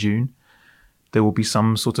witness in June. There will be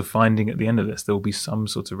some sort of finding at the end of this. There will be some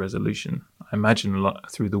sort of resolution. I imagine a lot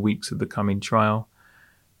through the weeks of the coming trial.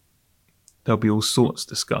 There'll be all sorts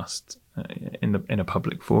discussed in a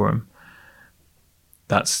public forum.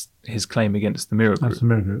 That's his claim against the Mirror Group. That's the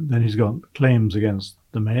Mirror Group. Then he's got claims against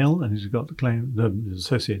the Mail, and he's got the claim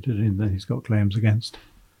associated, and then he's got claims against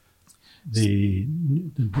the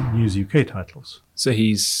News UK titles. So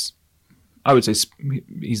I would say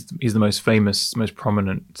he's the most famous, most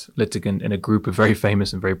prominent litigant in a group of very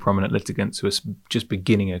famous and very prominent litigants who are just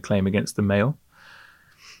beginning a claim against the Mail.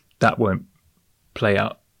 That won't play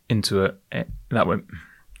out into that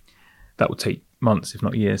will take months, if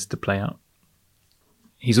not years, to play out.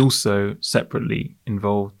 He's also separately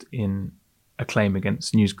involved in a claim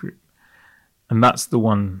against News Group, and that's the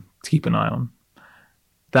one to keep an eye on.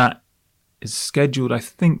 That is scheduled, I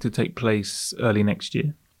think, to take place early next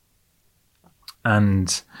year.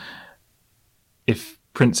 And if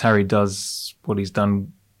Prince Harry does what he's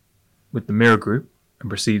done with the Mirror Group and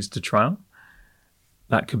proceeds to trial,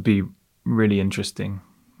 that could be really interesting.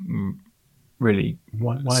 Really.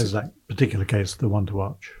 Why is that particular case the one to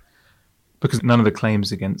watch? Because none of the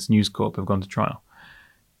claims against News Corp have gone to trial.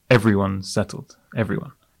 Everyone's settled.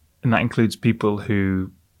 Everyone. And that includes people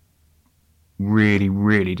who really,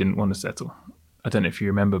 really didn't want to settle. I don't know if you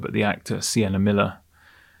remember, but the actor Sienna Miller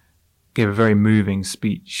gave a very moving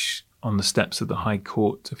speech on the steps of the High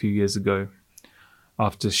Court a few years ago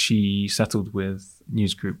after she settled with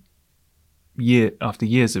News Group. After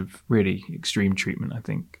years of really extreme treatment, I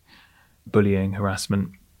think, bullying,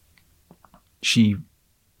 harassment, she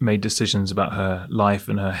made decisions about her life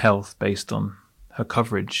and her health based on her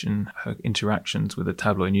coverage and her interactions with a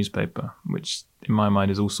tabloid newspaper, which in my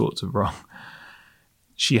mind is all sorts of wrong.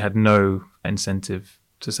 She had no incentive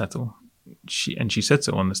to settle. She said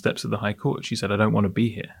so on the steps of the High Court. She said, I don't want to be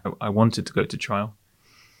here. I wanted to go to trial.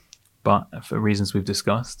 But for reasons we've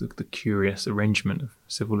discussed, the curious arrangement of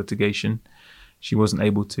civil litigation, she wasn't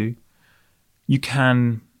able to. You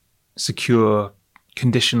can secure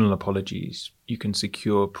conditional apologies. You can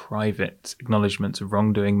secure private acknowledgements of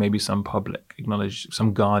wrongdoing, maybe some public,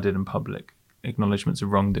 some guarded and public acknowledgements of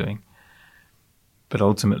wrongdoing. But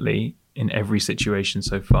ultimately, in every situation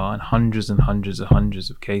so far, and hundreds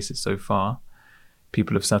of cases so far,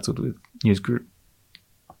 people have settled with News Group.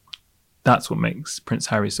 That's what makes Prince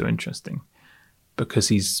Harry so interesting, because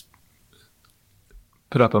he's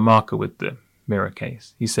put up a marker with the Mirror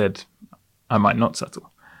case. He said, I might not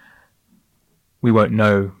settle. We won't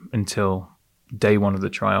know until day one of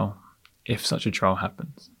the trial, if such a trial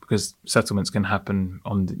happens, because settlements can happen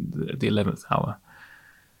on the 11th hour.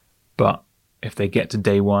 But if they get to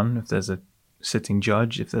day one, if there's a sitting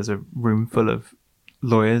judge, if there's a room full of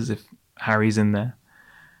lawyers, if Harry's in there,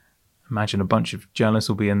 imagine a bunch of journalists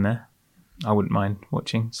will be in there. I wouldn't mind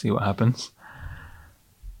watching, see what happens.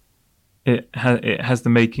 It has the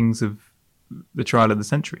makings of the trial of the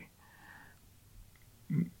century.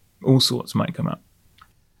 All sorts might come out.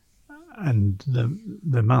 And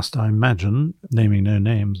there must, I imagine, naming no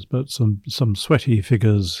names, but some sweaty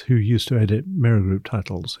figures who used to edit Mirror Group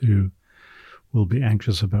titles who will be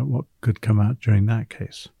anxious about what could come out during that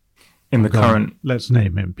case. In the current... Let's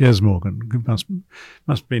name him, Piers Morgan, who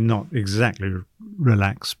must be not exactly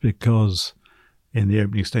relaxed, because in the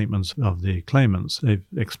opening statements of the claimants, they've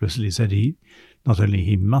explicitly said not only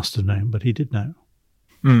he must have known, but he did know.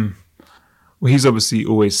 Well, he's obviously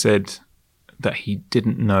always said that he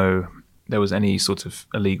didn't know there was any sort of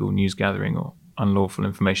illegal news gathering or unlawful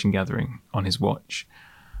information gathering on his watch.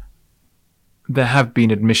 There have been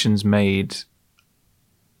admissions made,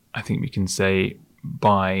 I think we can say,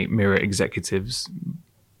 by Mirror executives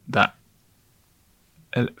that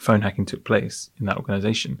phone hacking took place in that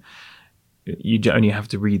organization. You only have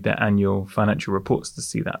to read their annual financial reports to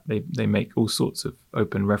see that. They make all sorts of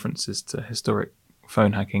open references to historic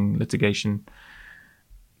phone hacking litigation.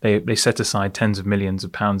 They set aside tens of millions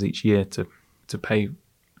of pounds each year to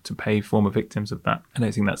pay former victims of that. I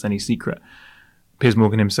don't think that's any secret. Piers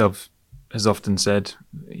Morgan himself has often said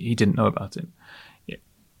he didn't know about it.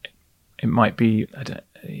 It might be,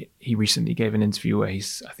 he recently gave an interview where I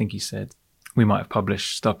think he said, we might have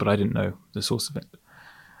published stuff, but I didn't know the source of it,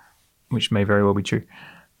 which may very well be true.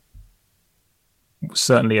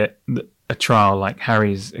 Certainly a trial like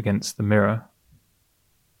Harry's against the Mirror,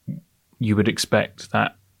 you would expect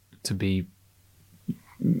that to be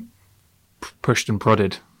pushed and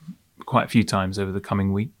prodded quite a few times over the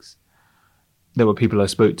coming weeks. There were people I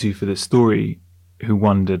spoke to for this story who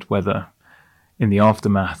wondered whether, in the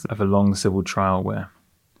aftermath of a long civil trial where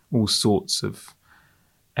all sorts of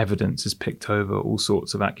evidence is picked over, all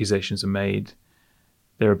sorts of accusations are made,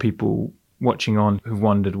 there are people watching on who've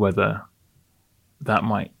wondered whether that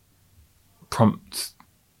might prompt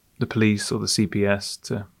the police or the CPS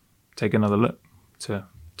to take another look, to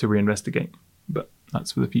reinvestigate. But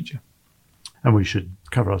that's for the future. And we should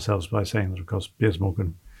cover ourselves by saying that, of course, Piers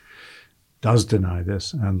Morgan does deny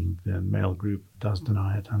this, and the Mail Group does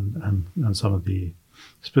deny it, and some of the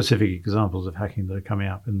specific examples of hacking that are coming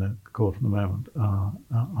up in the court at the moment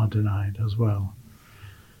are denied as well.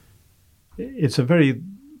 It's a very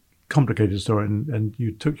complicated story, and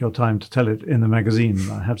you took your time to tell it in the magazine,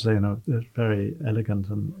 I have to say, in a very elegant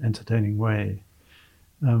and entertaining way.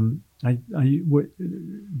 Did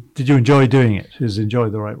you enjoy doing it? Is enjoy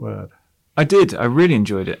the right word? I did. I really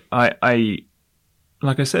enjoyed it. I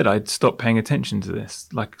like I said, I'd stopped paying attention to this,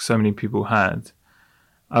 like so many people had.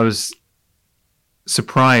 I was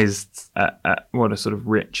surprised at what a sort of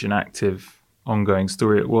rich and active ongoing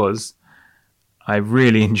story it was. I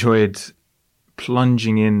really enjoyed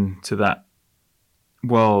plunging into that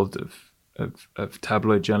world of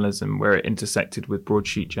tabloid journalism where it intersected with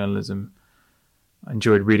broadsheet journalism. I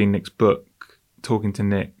enjoyed reading Nick's book, talking to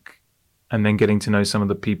Nick, and then getting to know some of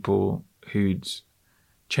the people who'd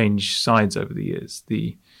changed sides over the years.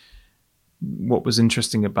 What was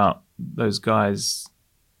interesting about those guys,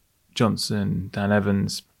 Johnson, Dan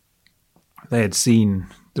Evans, they had seen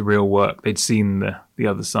the real work. They'd seen the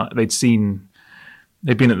other side.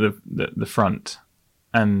 They'd been at the front,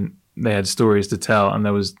 and they had stories to tell, and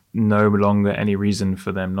there was no longer any reason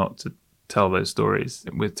for them not to tell those stories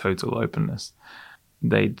with total openness.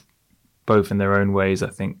 They'd both in their own ways, I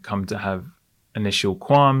think, come to have initial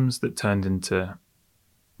qualms that turned into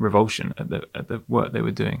revulsion at the work they were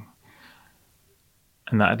doing.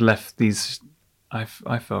 And that had left these, I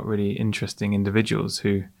felt, really interesting individuals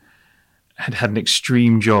who had an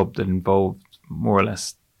extreme job that involved more or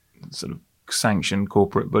less sort of sanctioned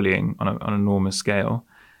corporate bullying on an enormous scale,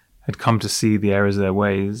 had come to see the errors of their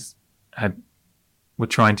ways, were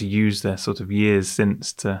trying to use their sort of years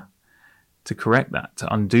since to correct that,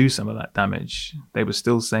 to undo some of that damage. They were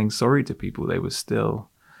still saying sorry to people. They were still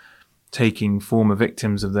taking former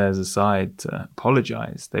victims of theirs aside to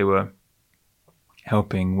apologize. They were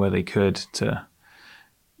helping where they could to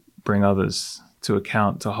bring others to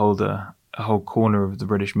account, to hold a whole corner of the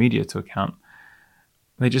British media to account.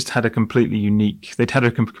 They just had a completely unique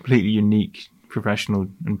professional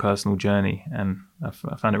and personal journey, and I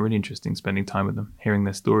found it really interesting spending time with them, hearing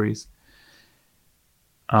their stories.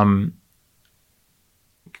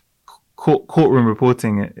 Courtroom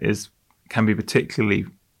reporting it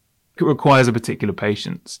requires a particular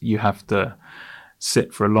patience. You have to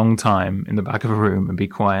sit for a long time in the back of a room and be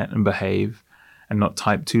quiet and behave and not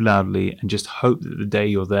type too loudly and just hope that the day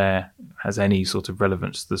you're there has any sort of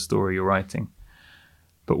relevance to the story you're writing.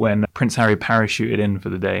 But when Prince Harry parachuted in for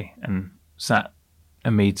the day and sat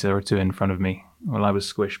a metre or two in front of me while I was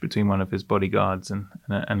squished between one of his bodyguards and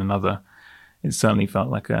another, it certainly felt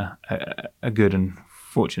like a good and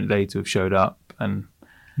fortunate day to have showed up. And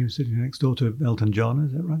he was sitting next door to Elton John,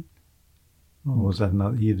 is that right? Or was that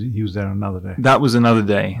another? He was there another day. That was another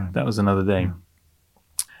day. Right. That was another day. Yeah.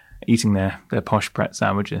 Eating their posh Pret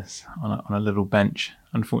sandwiches on a little bench.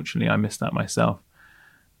 Unfortunately, I missed that myself.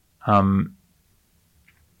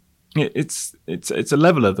 It's a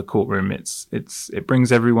level of the courtroom. It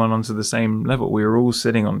brings everyone onto the same level. We were all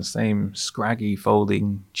sitting on the same scraggy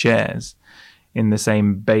folding chairs in the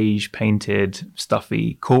same beige painted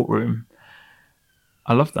stuffy courtroom.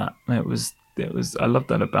 I love that. I love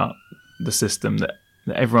that about the system that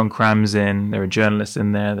everyone crams in. There are journalists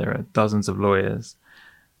in there. There are dozens of lawyers.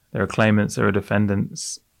 There are claimants. There are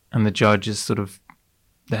defendants, and the judge is sort of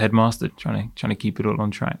the headmaster trying to keep it all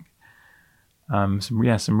on track.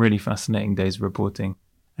 Some really fascinating days of reporting.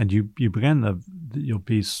 And you began your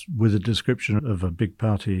piece with a description of a big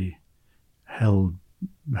party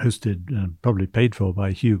hosted and probably paid for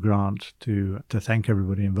by Hugh Grant to thank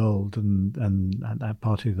everybody involved, and at that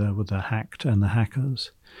party there were the hacked and the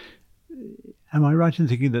hackers. Am I right in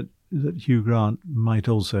thinking that Hugh Grant might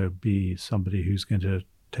also be somebody who's going to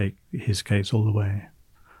take his case all the way,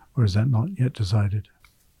 or is that not yet decided?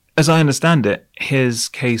 As I understand it, his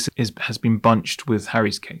case has been bunched with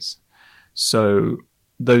Harry's case. So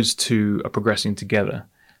those two are progressing together.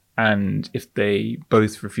 And if they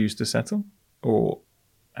both refuse to settle,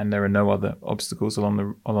 and there are no other obstacles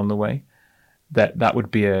along the way, that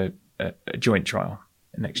would be a joint trial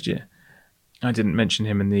next year. I didn't mention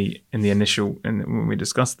him in the initial when we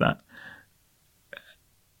discussed that.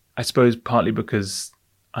 I suppose partly because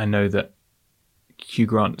I know that Hugh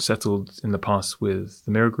Grant settled in the past with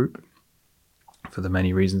the Mirror Group for the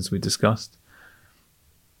many reasons we discussed.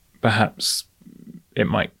 Perhaps it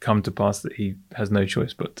might come to pass that he has no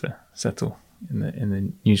choice but to settle in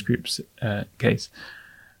the news group's case.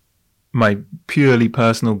 My purely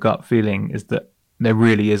personal gut feeling is that there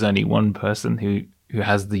really is only one person who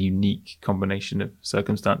has the unique combination of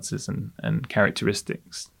circumstances and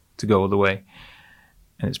characteristics to go all the way,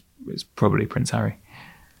 and it's probably Prince Harry.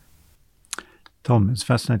 Tom, it's a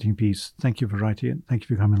fascinating piece. Thank you for writing it. Thank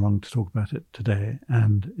you for coming along to talk about it today.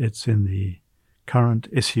 And it's in the current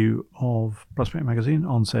issue of Prospect Magazine,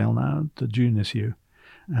 on sale now, the June issue,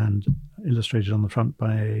 and illustrated on the front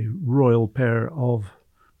by a royal pair of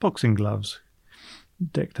boxing gloves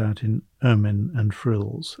decked out in ermine and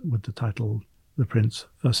frills with the title The Prince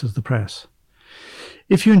versus the Press.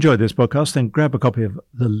 If you enjoyed this podcast, then grab a copy of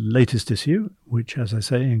the latest issue, which, as I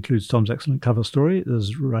say, includes Tom's excellent cover story.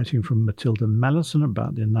 There's writing from Matilda Mallison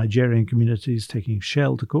about the Nigerian communities taking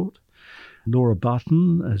Shell to court. Laura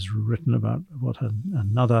Barton has written about what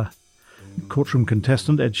another courtroom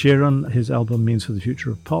contestant, Ed Sheeran, his album means for the future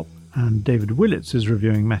of pop. And David Willits is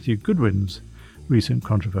reviewing Matthew Goodwin's recent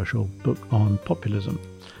controversial book on populism.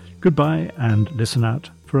 Goodbye, and listen out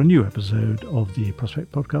for a new episode of the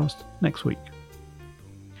Prospect Podcast next week.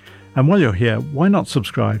 And while you're here, why not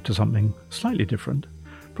subscribe to something slightly different?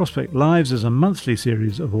 Prospect Lives is a monthly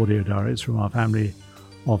series of audio diaries from our family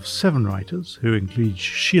of 7 writers, who include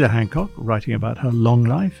Sheila Hancock, writing about her long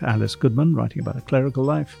life, Alice Goodman, writing about a clerical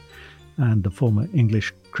life, and the former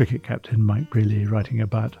English cricket captain Mike Brealey, writing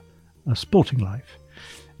about a sporting life.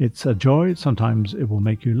 It's a joy. Sometimes it will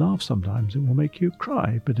make you laugh, sometimes it will make you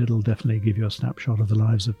cry, but it'll definitely give you a snapshot of the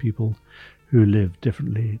lives of people who live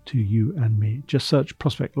differently to you and me. Just search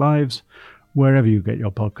Prospect Lives wherever you get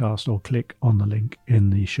your podcast, or click on the link in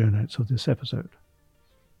the show notes of this episode.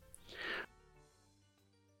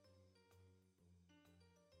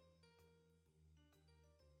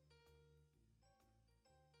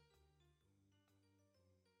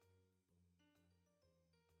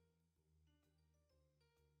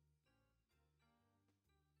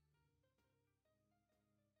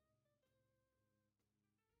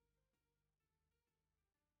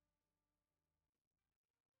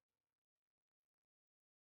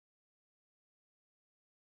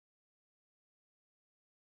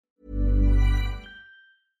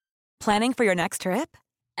 Planning for your next trip?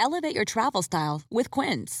 Elevate your travel style with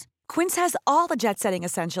Quince. Quince has all the jet-setting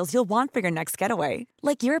essentials you'll want for your next getaway,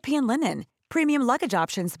 like European linen, premium luggage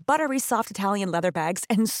options, buttery soft Italian leather bags,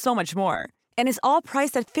 and so much more. And is all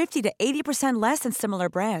priced at 50 to 80% less than similar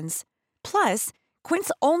brands. Plus, Quince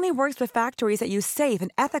only works with factories that use safe and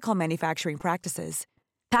ethical manufacturing practices.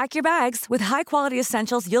 Pack your bags with high-quality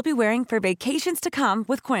essentials you'll be wearing for vacations to come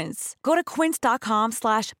with Quince. Go to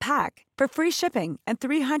quince.com/pack for free shipping and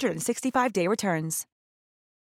 365-day returns.